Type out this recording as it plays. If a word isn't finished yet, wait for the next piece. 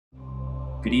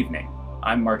Good evening,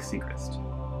 I'm Mark Seacrest,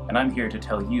 and I'm here to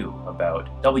tell you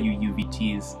about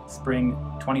WUVT's Spring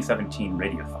 2017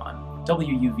 Radiothon.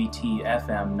 WUVT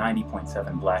FM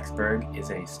 90.7 Blacksburg is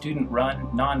a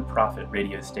student-run, non-profit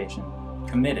radio station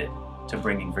committed to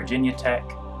bringing Virginia Tech,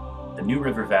 the New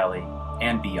River Valley,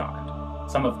 and beyond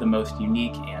some of the most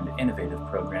unique and innovative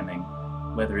programming,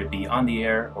 whether it be on the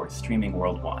air or streaming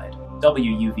worldwide.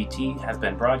 WUVT has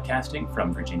been broadcasting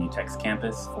from Virginia Tech's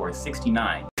campus for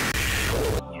 69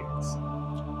 years.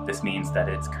 This means that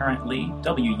it's currently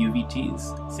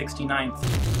WUVT's 69th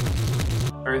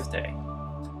birthday.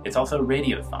 It's also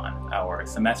Radiothon, our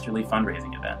semesterly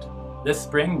fundraising event. This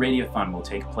spring, Radiothon will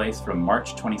take place from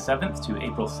March 27th to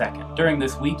April 2nd. During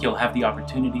this week, you'll have the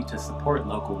opportunity to support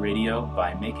local radio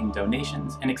by making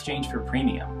donations in exchange for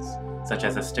premiums, such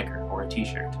as a sticker or a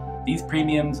t-shirt. These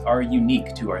premiums are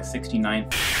unique to our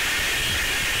 69th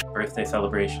birthday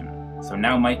celebration, so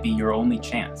now might be your only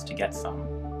chance to get some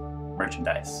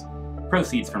merchandise.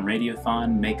 Proceeds from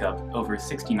Radiothon make up over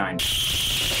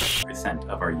 69%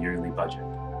 of our yearly budget.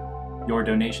 Your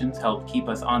donations help keep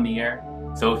us on the air,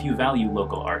 so if you value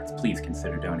local arts, please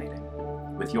consider donating.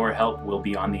 With your help, we'll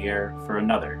be on the air for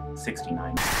another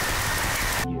 69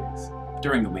 years.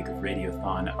 During the week of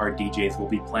Radiothon, our DJs will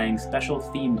be playing special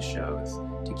themed shows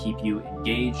to keep you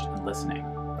engaged and listening.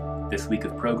 This week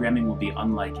of programming will be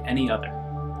unlike any other,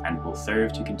 and will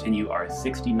serve to continue our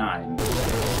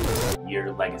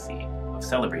 69-year legacy of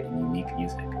celebrating unique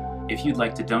music. If you'd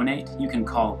like to donate, you can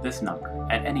call this number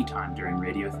at any time during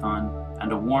Radiothon,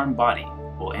 and a warm body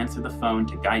will answer the phone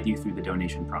to guide you through the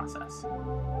donation process.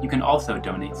 You can also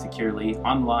donate securely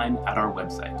online at our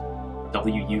website,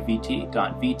 wuvt.vt.edu.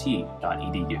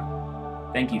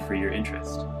 Thank you for your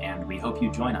interest, and we hope you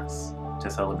join us to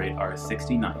celebrate our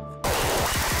 69th